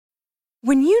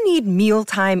When you need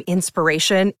mealtime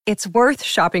inspiration, it's worth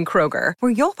shopping Kroger,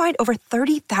 where you'll find over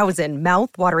 30,000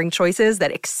 mouth-watering choices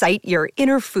that excite your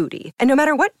inner foodie. And no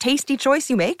matter what tasty choice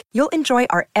you make, you'll enjoy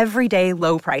our everyday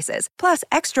low prices, plus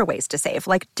extra ways to save,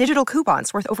 like digital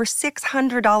coupons worth over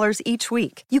 $600 each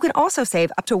week. You can also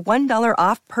save up to $1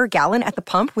 off per gallon at the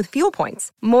pump with fuel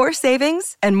points. More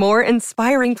savings and more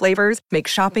inspiring flavors make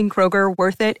shopping Kroger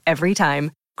worth it every time.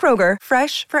 Kroger,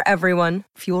 fresh for everyone.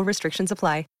 Fuel restrictions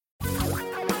apply.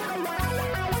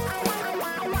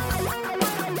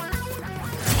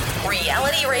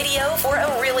 Reality radio for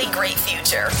a really great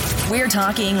future. We're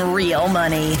talking real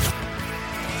money.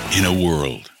 In a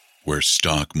world where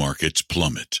stock markets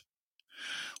plummet,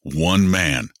 one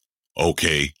man,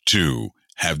 okay, two,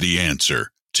 have the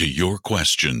answer to your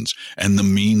questions and the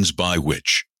means by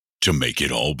which to make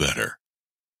it all better.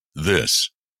 This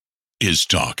is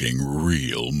Talking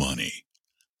Real Money.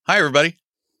 Hi, everybody.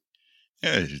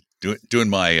 Yeah, doing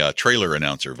my trailer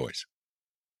announcer voice.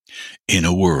 In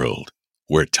a world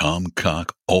where Tom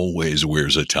Cock always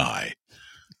wears a tie.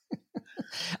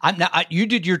 You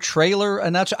did your trailer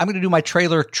announcer. I'm going to do my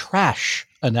trailer trash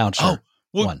announcer. Oh,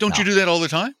 well, don't you do that all the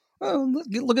time? Well,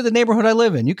 look at the neighborhood I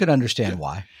live in. You could understand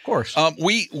why. Of course.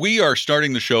 We are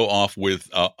starting the show off with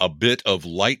a bit of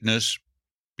lightness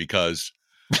because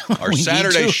our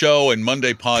Saturday show and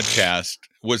Monday podcast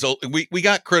was we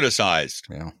got criticized.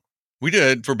 Yeah. We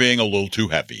did for being a little too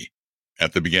heavy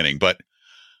at the beginning, but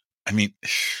I mean,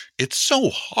 it's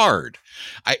so hard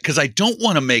because I don't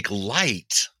want to make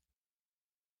light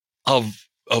of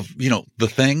the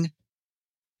thing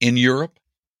in Europe,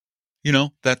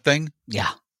 that thing.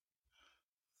 Yeah,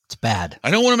 it's bad.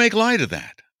 I don't want to make light of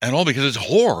that at all because it's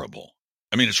horrible.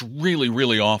 I mean, it's really,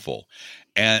 really awful,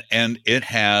 and it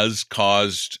has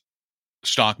caused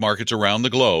stock markets around the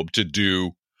globe to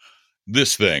do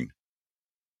this thing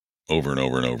over and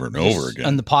over and over and over again.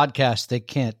 On the podcast, they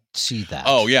can't see that.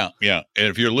 Oh, yeah, yeah. And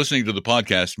if you're listening to the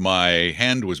podcast, my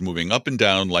hand was moving up and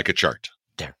down like a chart.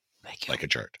 There, thank you. Like a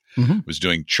chart. Mm-hmm. Was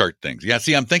doing chart things. Yeah,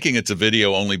 see, I'm thinking it's a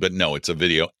video only, but no, it's a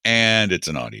video and it's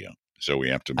an audio. So we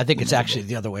have to. I think it's actually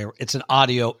the other way. It's an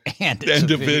audio and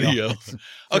it's a video.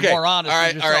 Okay. More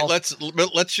honest all right.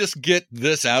 Let's just get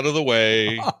this out of the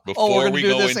way before we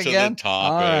go into again? the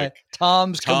topic. All right.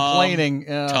 Tom's complaining.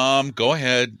 Tom, go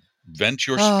ahead. Vent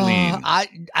your spleen.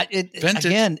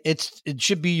 It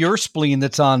should be your spleen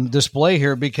that's on display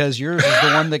here because yours is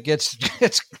the one that gets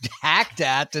hacked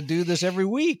at to do this every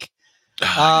week.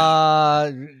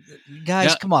 Guys,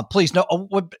 come on, please. No,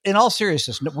 in all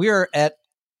seriousness, we are at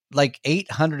like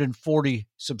 840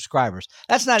 subscribers.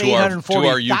 That's not 840 to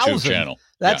our YouTube channel.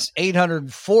 That's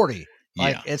 840.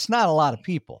 It's not a lot of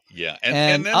people. Yeah,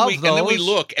 and then we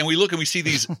look and we see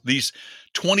these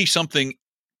 20-something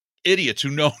idiots who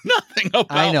know nothing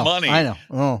about money. I know.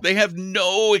 Oh. They have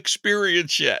no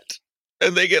experience yet,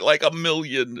 and they get like 1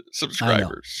 million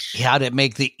subscribers. How to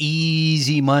make the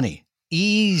easy money.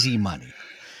 Easy money.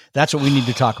 That's what we need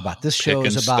to talk about. This show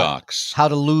is about stocks. How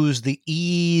to lose the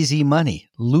easy money.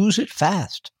 Lose it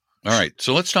fast. All right.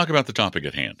 So let's talk about the topic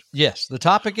at hand. Yes. The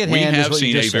topic at hand is what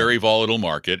we have seen a very volatile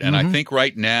market. And I think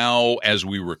right now, as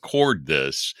we record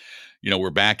this, we're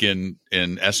back in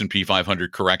S&P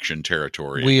 500 correction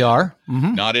territory. We are.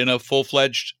 Mm-hmm. Not in a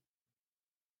full-fledged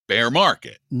bear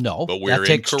market. No. But we're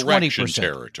in correction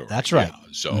territory. That's right. Yeah.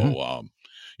 So,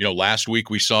 last week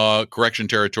we saw correction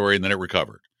territory and then it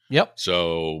recovered. Yep.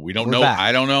 So we don't know. Back.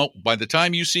 I don't know. By the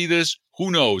time you see this,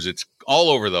 who knows? It's all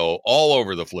over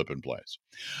the flipping place.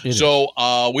 So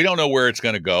we don't know where it's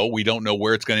going to go. We don't know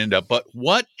where it's going to end up. But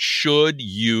what should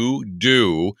you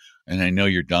do? And I know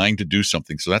you're dying to do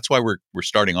something. So that's why we're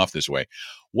starting off this way.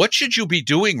 What should you be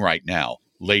doing right now,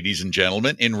 ladies and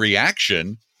gentlemen, in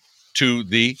reaction to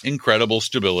the incredible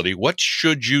stability? What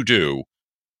should you do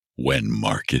when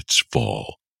markets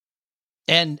fall?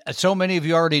 And so many of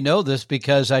you already know this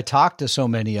because I talked to so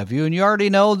many of you, and you already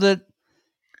know that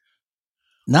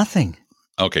nothing.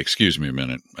 Okay, excuse me a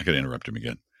minute. I could interrupt him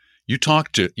again. You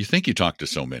think you talk to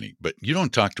so many, but you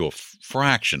don't talk to a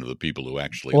fraction of the people who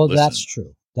actually listen. Well, that's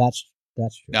true. That's true.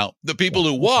 Now, the people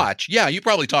who watch, you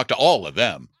probably talk to all of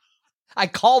them. I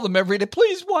call them every day.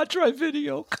 Please watch my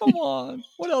video. Come on.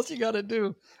 What else you got to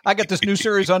do? I got this new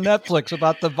series on Netflix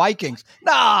about the Vikings.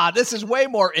 Nah, this is way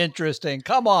more interesting.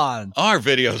 Come on. Our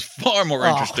video is far more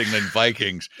interesting than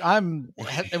Vikings.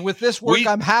 With this work,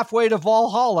 I'm halfway to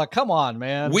Valhalla. Come on,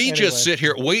 man. We just sit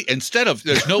here. Instead of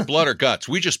there's no blood or guts,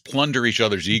 we just plunder each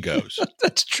other's egos.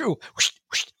 That's true.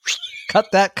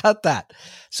 Cut that.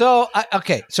 So,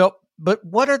 but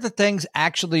what are the things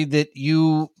actually that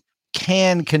you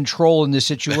can control in this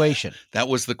situation? That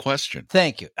was the question.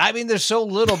 Thank you. I mean, there's so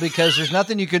little because there's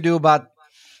nothing you can do about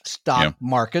stock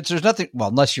markets. There's nothing, well,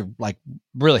 unless you're like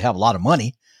really have a lot of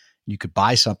money, you could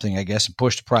buy something, I guess, and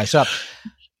push the price up.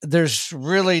 There's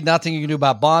really nothing you can do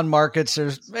about bond markets.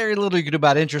 There's very little you can do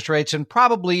about interest rates. And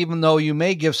probably, even though you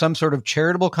may give some sort of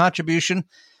charitable contribution,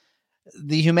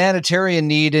 the humanitarian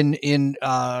need in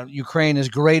Ukraine is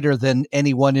greater than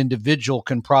any one individual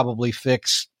can probably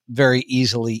fix very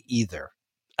easily either.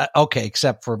 Okay,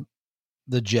 except for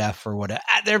the Jeff or whatever.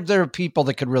 There are people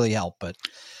that could really help, but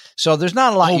so there's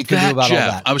not a lot you can do about Jeff.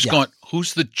 all that. I was going,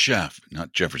 who's the Jeff?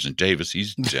 Not Jefferson Davis.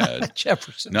 He's dead. Not Davis.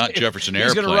 Jefferson He's Airplane.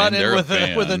 He's going to run in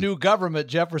with a a new government,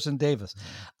 Jefferson Davis.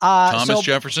 Thomas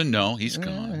Jefferson? No, he's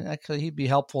gone. Actually, he'd be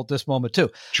helpful at this moment,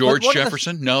 too. George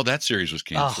Jefferson? No, that series was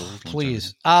canceled. Oh,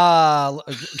 please.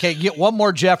 Okay, get one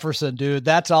more Jefferson, dude.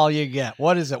 That's all you get.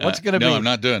 What is it? What's it going to be? No, I'm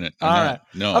not doing it. All right.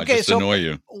 No, okay, I just annoy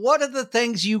you. What are the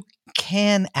things you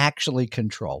can actually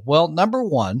control? Well, number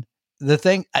one, the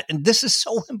thing, and this is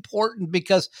so important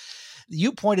because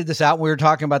you pointed this out when we were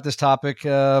talking about this topic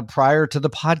prior to the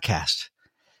podcast.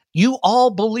 You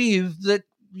all believe that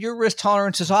your risk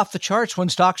tolerance is off the charts when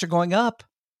stocks are going up.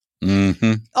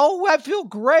 Mm-hmm. Oh, I feel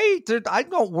great. I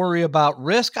don't worry about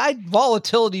risk.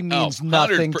 Volatility means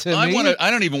nothing to me. I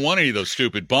don't even want any of those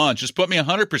stupid bonds. Just put me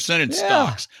 100% in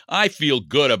stocks. I feel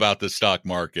good about the stock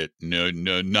market. No,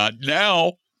 not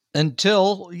now.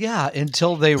 Until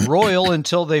they roil,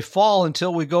 until they fall,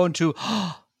 until we go into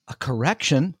a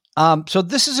correction. So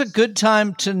this is a good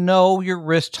time to know your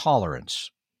risk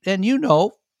tolerance. And you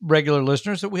know, regular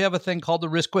listeners, that we have a thing called the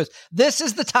risk quiz. This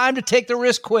is the time to take the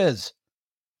risk quiz,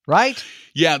 right?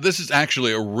 Yeah, this is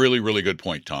actually a really, really good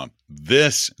point, Tom.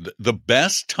 The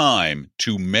best time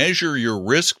to measure your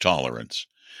risk tolerance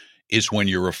is when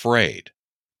you're afraid.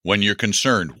 When you're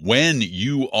concerned, when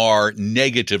you are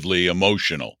negatively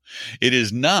emotional. It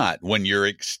is not when you're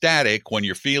ecstatic, when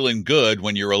you're feeling good,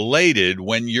 when you're elated,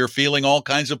 when you're feeling all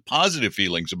kinds of positive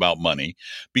feelings about money,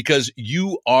 because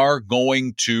you are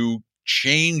going to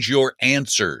change your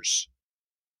answers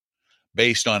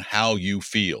based on how you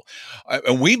feel.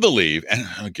 And we believe, and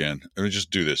again, let me just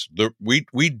do this.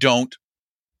 We don't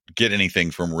get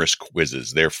anything from risk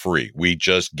quizzes. They're free. We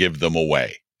just give them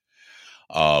away.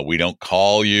 We don't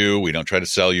call you. We don't try to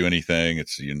sell you anything.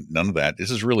 It's none of that.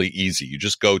 This is really easy. You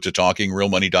just go to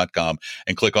talkingrealmoney.com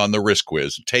and click on the risk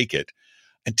quiz, take it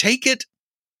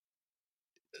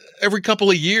every couple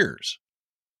of years.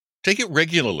 Take it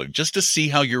regularly just to see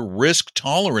how your risk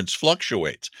tolerance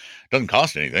fluctuates. Doesn't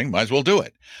cost anything. Might as well do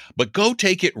it. But go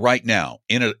take it right now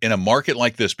in a market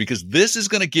like this, because this is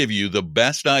going to give you the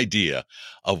best idea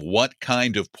of what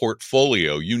kind of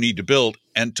portfolio you need to build.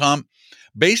 And Tom,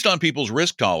 based on people's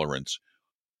risk tolerance,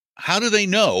 how do they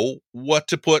know what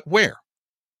to put where?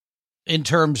 In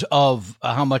terms of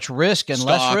how much risk and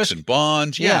stocks less risk? And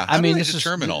bonds. Yeah. I mean, this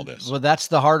determine all this. Well, that's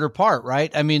the harder part,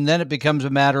 right? I mean, then it becomes a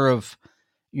matter of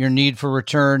your need for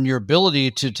return, your ability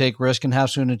to take risk, and how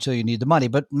soon until you need the money.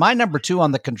 But my number 2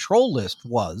 on the control list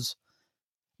was,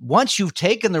 once you've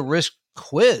taken the risk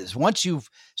quiz, once you've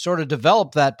sort of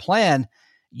developed that plan,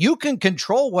 you can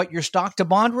control what your stock to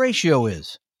bond ratio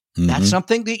is. Mm-hmm. That's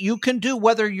something that you can do,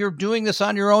 whether you're doing this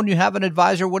on your own, you have an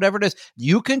advisor, whatever it is.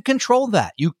 You can control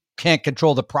that. You can't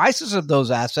control the prices of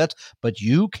those assets, but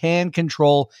you can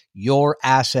control your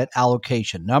asset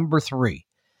allocation. Number 3,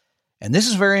 and this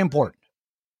is very important,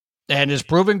 and is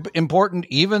proving important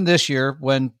even this year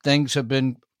when things have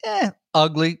been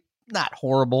ugly, not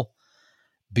horrible.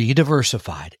 Be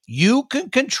diversified. You can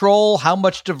control how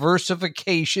much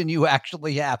diversification you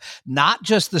actually have. Not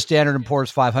just the Standard &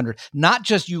 Poor's 500, not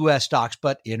just U.S. stocks,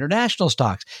 but international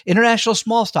stocks, international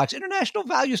small stocks, international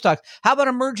value stocks. How about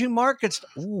emerging markets?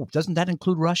 Ooh, doesn't that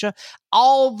include Russia?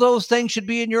 All those things should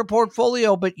be in your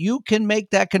portfolio, but you can make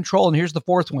that control. And here's the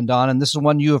 4th one, Don, and this is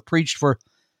one you have preached for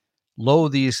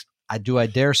these, I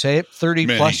dare say it, 30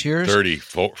 plus years?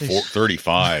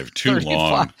 35, too 35,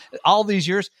 long. All these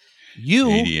years.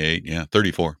 88,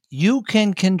 34. You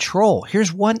can control.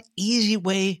 Here's one easy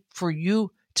way for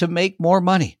you to make more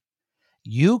money.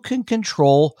 You can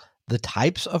control the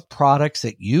types of products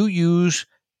that you use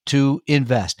to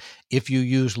invest. If you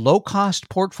use low-cost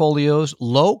portfolios,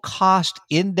 low-cost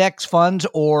index funds,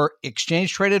 or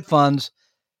exchange-traded funds,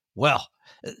 well,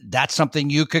 that's something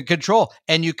you can control.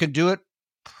 And you can do it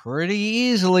pretty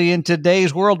easily in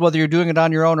today's world, whether you're doing it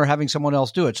on your own or having someone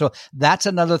else do it. So that's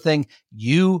another thing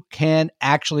you can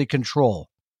actually control.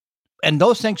 And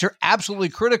those things are absolutely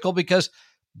critical because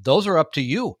those are up to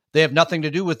you. They have nothing to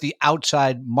do with the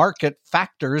outside market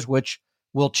factors, which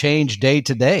will change day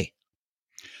to day.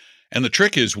 And the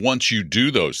trick is, once you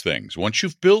do those things, once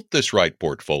you've built this right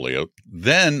portfolio,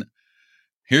 then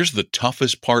here's the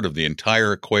toughest part of the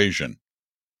entire equation.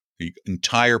 the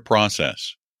entire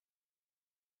process,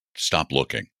 stop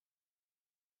looking.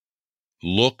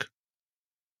 Look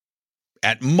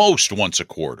at most once a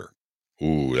quarter.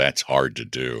 Ooh, that's hard to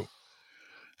do.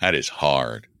 That is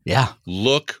hard. Yeah.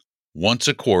 Look once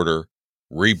a quarter,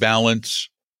 rebalance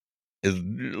at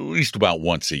least about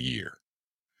once a year.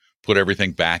 Put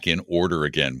everything back in order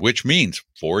again, which means,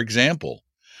 for example,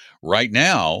 right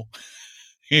now,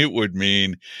 it would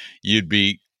mean you'd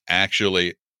be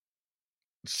actually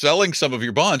selling some of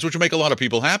your bonds, which would make a lot of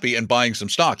people happy, and buying some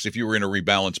stocks if you were in a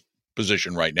rebalance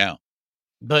position right now.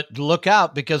 But look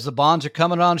out, because the bonds are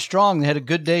coming on strong. They had a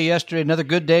good day yesterday, another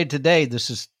good day today. This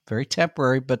is very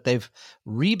temporary, but they've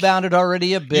rebounded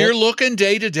already a bit. You're looking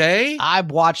day to day?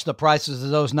 I've watched the prices of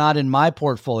those, not in my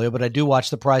portfolio, but I do watch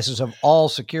the prices of all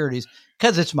securities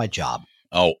because it's my job.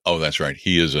 Oh, that's right.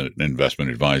 He is an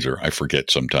investment advisor. I forget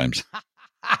sometimes.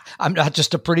 I'm not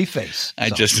just a pretty face.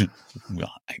 I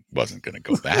wasn't going to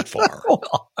go that far.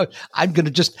 I'm going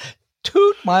to just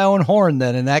toot my own horn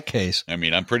then in that case. I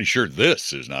mean, I'm pretty sure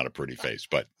this is not a pretty face,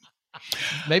 but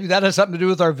maybe that has something to do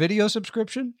with our video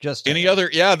subscription. Just any other.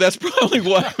 Yeah, that's probably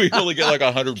why we only get like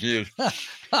 100 views.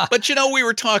 But we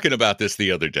were talking about this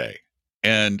the other day,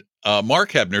 and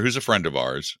Mark Hebner, who's a friend of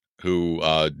ours, who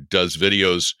does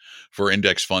videos for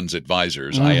Index Funds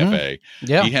Advisors, IFA.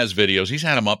 Yeah. He has videos. He's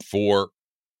had them up for,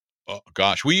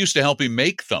 we used to help him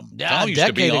make them. Yeah, Tom used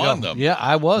to be on them. Yeah,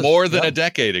 I was. More than a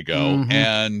decade ago. Mm-hmm.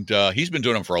 And he's been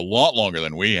doing them for a lot longer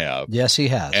than we have. Yes, he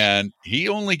has. And he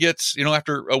only gets,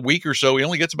 after a week or so, he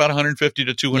only gets about 150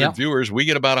 to 200 viewers. We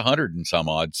get about 100 and some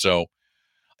odd. So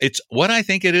it's what I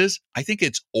think it is. I think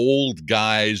it's old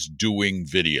guys doing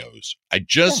videos. I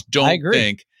just don't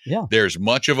think there's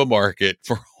much of a market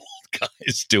for old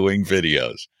guys doing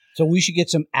videos. So we should get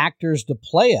some actors to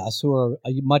play us who are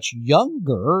much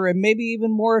younger and maybe even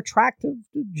more attractive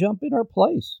to jump in our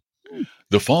place.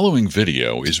 The following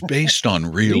video is based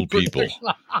on real people.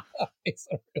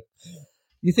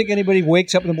 You think anybody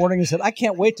wakes up in the morning and said, I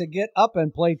can't wait to get up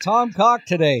and play Tom Cock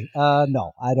today?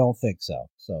 No, I don't think so.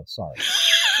 So sorry.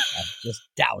 I just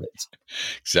doubt it.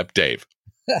 Except Dave.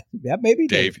 Yeah, maybe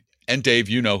Dave. And Dave,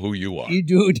 you know who you are. You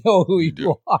do know who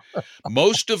you are.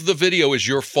 Most of the video is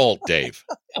your fault, Dave.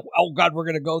 Oh, God, we're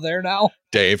going to go there now?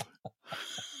 Dave.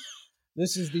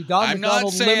 This is the Don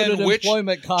McDonald Limited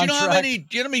Employment Contract. Do you know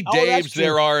how many Daves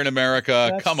there are in America?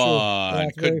 That's Come true. on.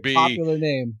 That's a very popular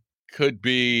name. Could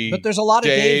be. But there's a lot of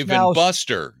Dave Daves now. And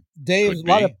Buster. Dave's, a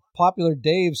lot of popular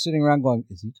Daves sitting around going,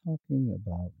 is he talking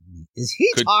about me? Is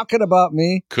he talking about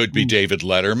me? Could be David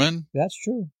Letterman. That's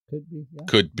true. Could be. Yeah.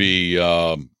 Could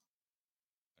be.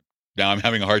 Now I'm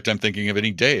having a hard time thinking of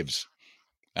any Daves.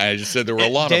 I just said there were a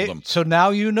lot of them. So now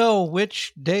you know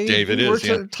which Dave it is,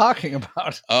 we're talking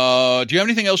about. Do you have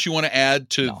anything else you want to add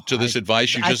to this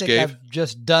advice you just gave? I've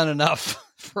just done enough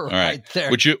for right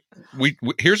there.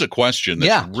 Here's a question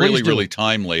that's really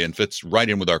timely and fits right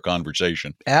in with our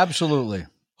conversation. Absolutely.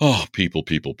 Oh, people.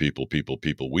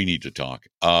 We need to talk.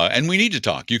 And we need to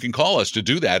talk. You can call us to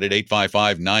do that at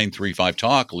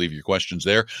 855-935-TALK. Leave your questions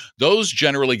there. Those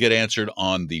generally get answered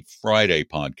on the Friday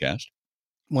podcast.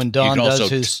 When Don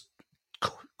does his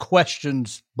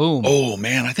questions, boom. Oh,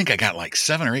 man, I think I got like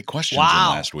 7 or 8 questions in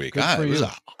last week. Good for you.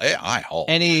 I hauled.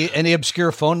 Any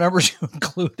obscure phone numbers you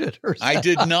included? I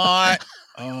did not.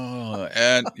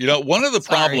 And, one of the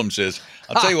problems is,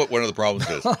 I'll tell you what one of the problems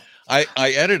is. I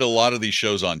edit a lot of these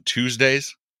shows on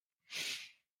Tuesdays,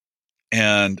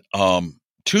 and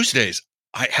Tuesdays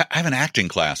I have an acting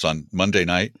class on Monday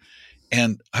night,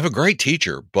 and I have a great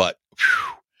teacher, but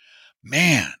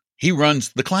man,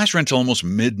 the class ran till almost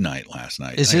midnight last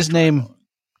night. Is his name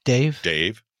Dave?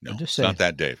 Dave? No, it's not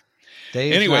that Dave.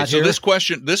 Dave's anyway, so this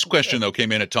question though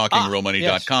came in at talkingrealmoney.com.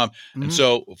 Yes. Mm-hmm. And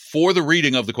so for the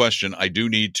reading of the question, I do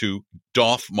need to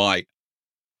doff my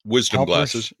wisdom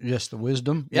glasses. Yes, the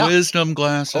wisdom. Yeah. Wisdom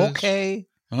glasses. Okay.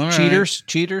 All right.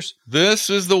 Cheaters. This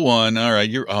is the one. All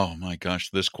right. Oh my gosh,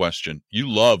 this question. You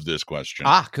love this question.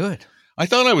 Good. I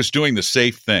thought I was doing the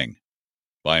safe thing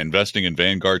by investing in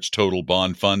Vanguard's Total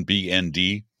Bond Fund,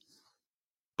 BND,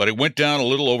 but it went down a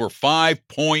little over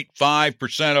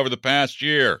 5.5% over the past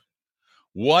year.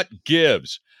 What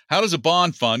gives? How does a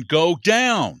bond fund go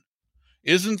down?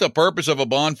 Isn't the purpose of a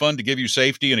bond fund to give you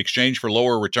safety in exchange for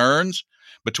lower returns?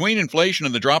 Between inflation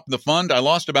and the drop in the fund, I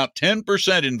lost about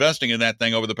 10% investing in that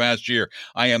thing over the past year.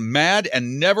 I am mad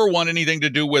and never want anything to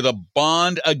do with a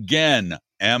bond again.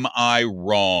 Am I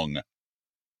wrong?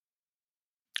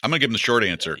 I'm going to give him the short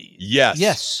answer. Yes.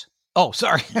 Yes. Oh,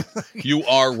 sorry. You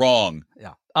are wrong.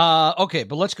 Yeah. Okay,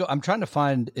 but let's go. I'm trying to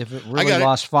find if it really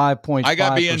lost 5.5%. I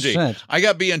got BND. I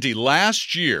got BND.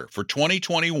 Last year for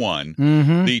 2021,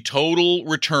 the total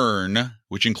return,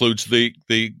 which includes the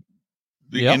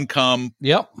income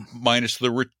minus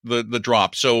the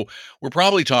drop. So we're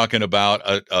probably talking about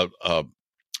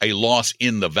a loss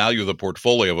in the value of the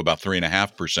portfolio of about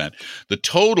 3.5%. The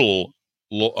total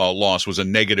loss was a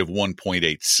negative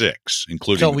 1.86,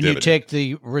 including so the when dividend. You take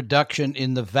the reduction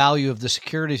in the value of the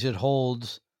securities it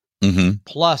holds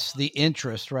plus the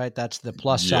interest, right? That's the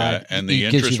plus side. And the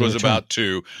interest was about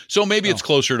 2. So maybe it's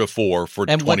closer to 4 for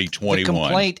 2021. The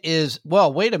complaint is,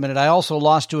 well, wait a minute, I also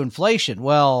lost to inflation.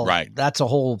 Well, that's a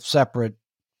whole separate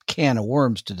can of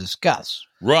worms to discuss.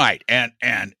 Right.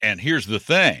 And here's the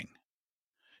thing.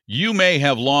 You may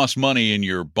have lost money in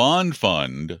your bond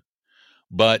fund,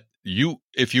 but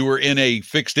if you were in a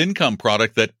fixed income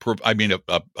product a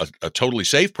totally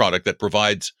safe product that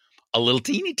provides a little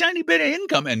teeny tiny bit of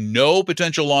income and no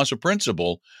potential loss of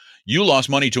principal, you lost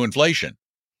money to inflation.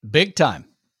 Big time.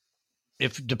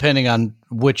 If depending on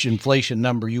which inflation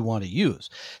number you want to use.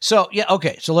 So,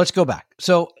 okay. So let's go back.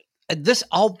 So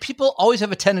people always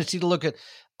have a tendency to look at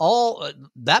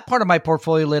that part of my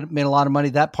portfolio made a lot of money.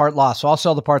 That part lost. So I'll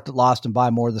sell the part that lost and buy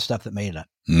more of the stuff that made it.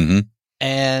 Mm-hmm.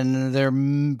 And they're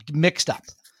mixed up.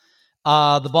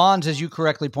 The bonds, as you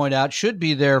correctly point out, should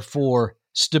be there for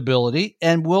stability.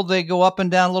 And will they go up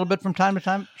and down a little bit from time to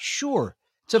time? Sure.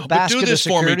 It's a basket but do this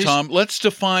of securities. for me, Tom. Let's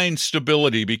define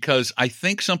stability, because I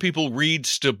think some people read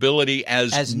stability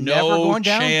as no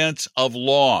chance of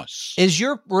loss. Is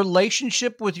your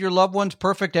relationship with your loved ones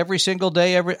perfect every single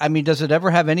day? Does it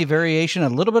ever have any variation? A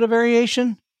little bit of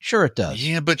variation? Sure it does.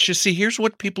 Yeah, but you see, here's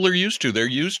what people are used to. They're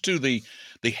used to the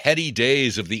heady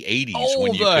days of the 80s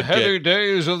when you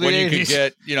could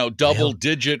get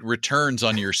double-digit returns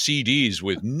on your CDs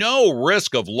with no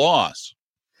risk of loss.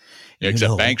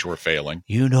 Except banks were failing.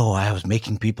 I was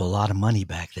making people a lot of money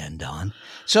back then, Don.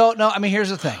 So, no, here's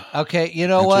the thing. Okay,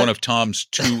 That's one of Tom's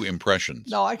 2 impressions.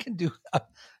 No, I can do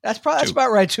that's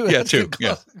about right, too. Yeah, that's 2.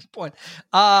 Yeah. Point.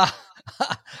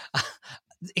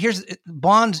 Here's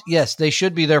bonds. Yes, they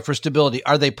should be there for stability.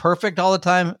 Are they perfect all the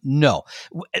time? No.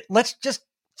 Let's just,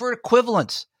 for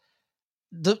equivalence,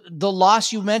 the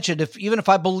loss you mentioned, even if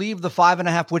I believe the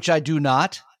 5.5, which I do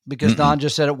not, because Don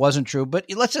just said it wasn't true, but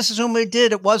let's just assume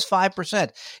it was 5%.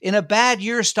 In a bad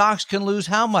year, stocks can lose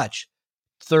how much?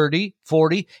 30,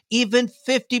 40, even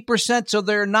 50%. So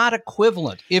they're not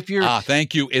equivalent. If you're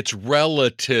thank you. It's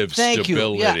relative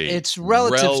stability. Yeah, it's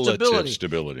relative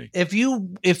stability. If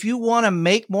you want to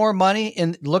make more money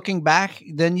in looking back,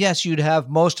 then yes, you'd have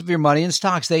most of your money in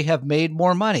stocks. They have made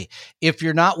more money. If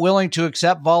you're not willing to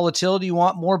accept volatility, you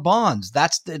want more bonds.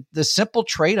 That's the simple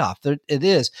trade-off. It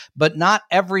is, but not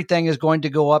everything is going to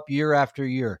go up year after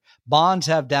year. Bonds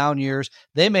have down years.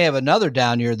 They may have another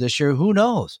down year this year. Who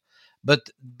knows?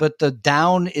 But the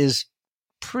down is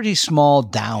pretty small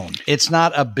down. It's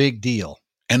not a big deal.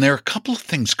 And there are a couple of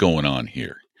things going on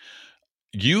here.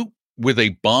 You, with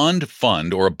a bond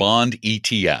fund or a bond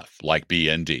ETF like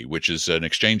BND, which is an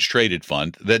exchange-traded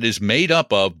fund that is made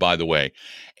up of, by the way,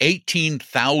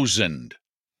 18,000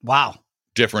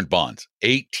 different bonds.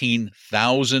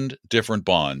 18,000 different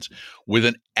bonds with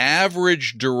an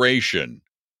average duration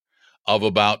of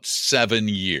about 7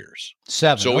 years.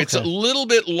 So it's a little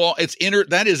bit long.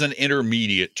 That is an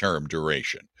intermediate term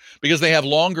duration, because they have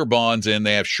longer bonds and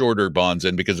they have shorter bonds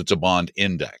in, because it's a bond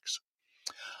index.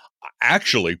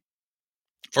 Actually,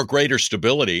 for greater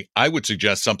stability, I would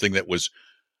suggest something that was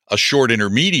a short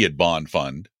intermediate bond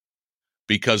fund,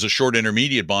 because a short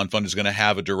intermediate bond fund is going to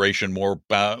have a duration more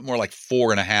like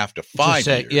 4.5 to 5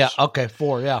 years. Yeah, okay,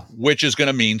 4, yeah. Which is going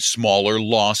to mean smaller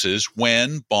losses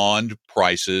when bond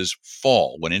prices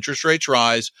fall. When interest rates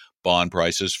rise, bond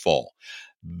prices fall.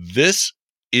 This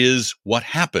is what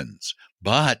happens.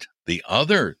 But the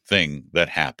other thing that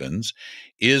happens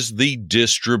is the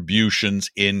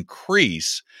distributions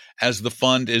increase as the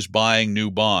fund is buying new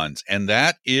bonds. And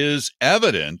that is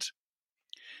evident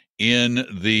in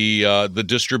the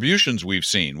distributions we've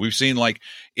seen. We've seen, like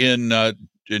in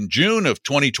June of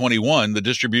 2021, the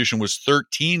distribution was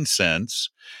 13 cents.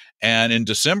 And in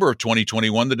December of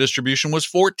 2021, the distribution was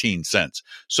 14 cents.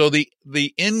 So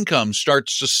the income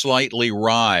starts to slightly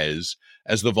rise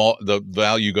as the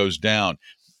value goes down.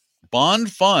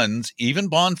 Bond funds, even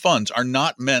bond funds, are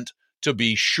not meant to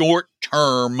be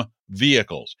short-term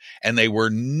vehicles, and they were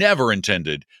never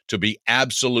intended to be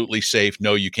absolutely safe.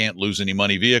 No, you can't lose any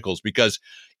money vehicles, because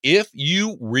if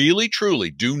you really,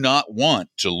 truly do not want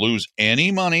to lose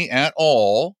any money at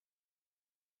all,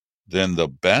 then the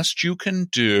best you can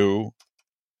do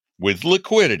with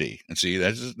liquidity. And see,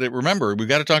 remember, we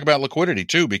got to talk about liquidity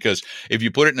too, because if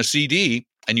you put it in a CD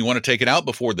and you want to take it out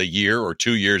before the year or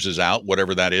 2 years is out,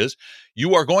 whatever that is,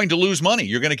 you are going to lose money.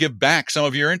 You're going to give back some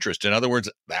of your interest. In other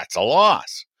words, that's a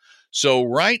loss. So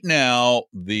right now,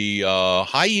 the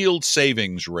high yield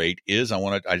savings rate is,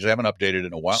 I just haven't updated it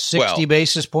in a while. 60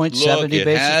 basis points, 70 basis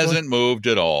points? It hasn't moved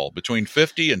at all, between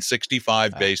 50 and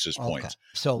 65 basis points.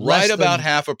 So right about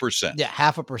 0.5%. Yeah,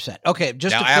 0.5%. Okay,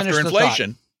 just now, to finish after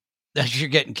inflation, you're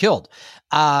getting killed.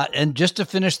 And just to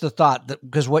finish the thought,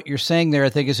 because what you're saying there I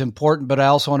think is important, but I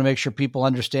also want to make sure people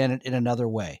understand it in another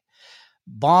way.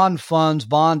 Bond funds,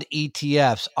 bond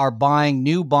ETFs are buying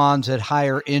new bonds at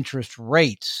higher interest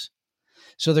rates.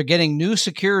 So they're getting new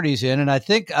securities in. And I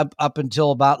think up until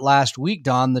about last week,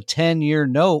 Don, the 10-year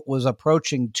note was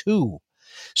approaching 2.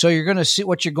 So you're going to see,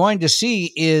 what you're going to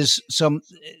see is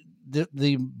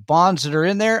the bonds that are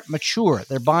in there mature.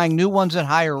 They're buying new ones at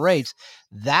higher rates.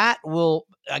 That will,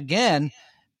 again,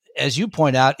 as you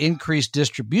point out, increase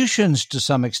distributions to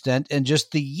some extent, and just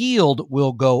the yield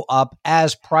will go up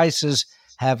as prices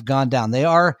have gone down. They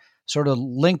are sort of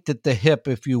linked at the hip,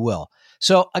 if you will.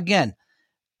 So again,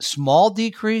 small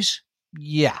decrease.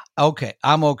 Yeah. Okay.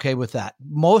 I'm okay with that.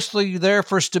 Mostly there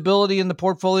for stability in the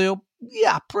portfolio.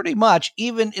 Yeah, pretty much,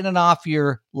 even in an off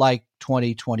year like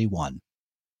 2021.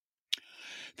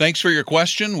 Thanks for your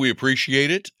question. We appreciate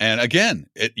it. And again,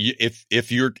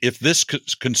 if this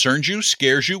concerns you,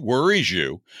 scares you, worries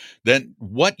you, then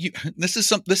this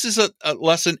is a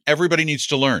lesson everybody needs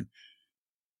to learn.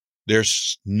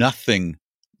 There's nothing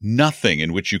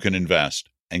in which you can invest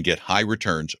and get high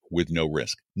returns with no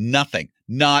risk. Nothing,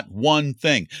 not one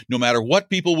thing. No matter what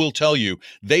people will tell you,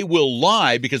 they will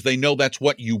lie because they know that's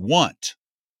what you want.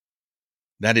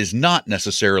 That is not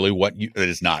necessarily that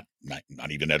is not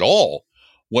even at all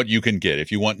what you can get.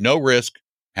 If you want no risk,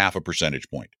 0.5 percentage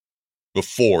point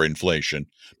before inflation,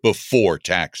 before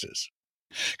taxes.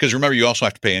 Because remember, you also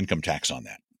have to pay income tax on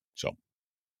that. So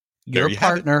your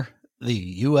partner, the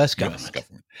U.S. government.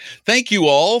 Thank you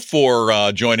all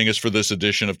for joining us for this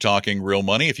edition of Talking Real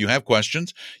Money. If you have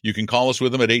questions, you can call us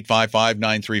with them at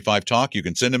 855-935-TALK. You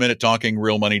can send them in at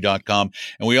talkingrealmoney.com.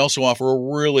 And we also offer a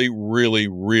really, really,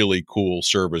 really cool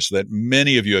service that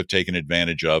many of you have taken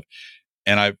advantage of.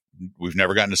 And we've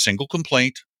never gotten a single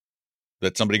complaint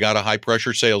that somebody got a high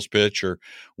pressure sales pitch or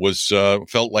was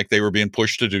felt like they were being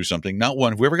pushed to do something. Not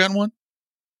one. Have we ever gotten one?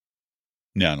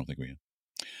 No, I don't think we have.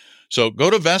 So go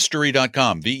to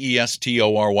vestory.com,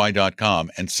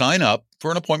 vestory.com, and sign up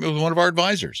for an appointment with one of our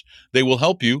advisors. They will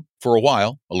help you for a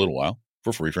little while,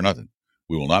 for free, for nothing.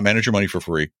 We will not manage your money for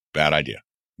free. Bad idea.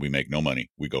 We make no money.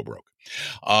 We go broke.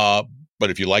 But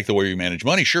if you like the way we manage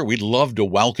money, sure, we'd love to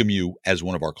welcome you as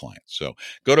one of our clients. So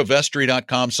go to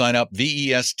vestory.com, sign up,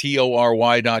 vestory.com.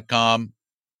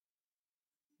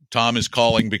 Tom is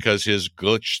calling because his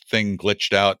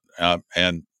glitched out,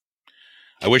 and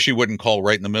I wish he wouldn't call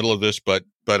right in the middle of this, but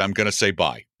I'm going to say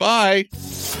bye. Bye.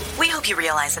 We hope you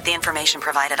realize that the information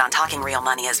provided on Talking Real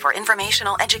Money is for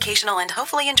informational, educational, and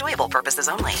hopefully enjoyable purposes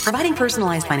only. Providing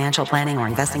personalized financial planning or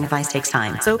investing advice takes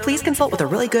time, so please consult with a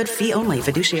really good fee-only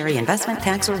fiduciary investment,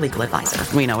 tax, or legal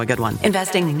advisor. We know a good one.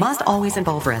 Investing must always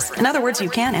involve risk. In other words,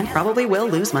 you can and probably will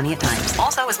lose money at times.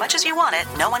 Also, as much as you want it,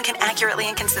 no one can accurately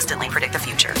and consistently predict the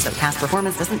future. So past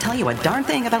performance doesn't tell you a darn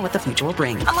thing about what the future will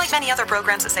bring. Unlike many other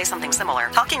programs that say something similar,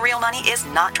 Talking Real Money is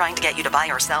not trying to get you to buy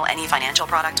or sell any financial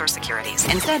product or securities.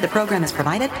 Instead, the program is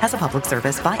provided as a public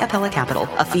service by Apella Capital,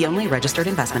 a fee-only registered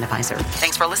investment advisor.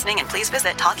 Thanks for listening, and please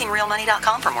visit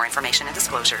talkingrealmoney.com for more information and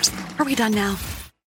disclosures. Are we done now?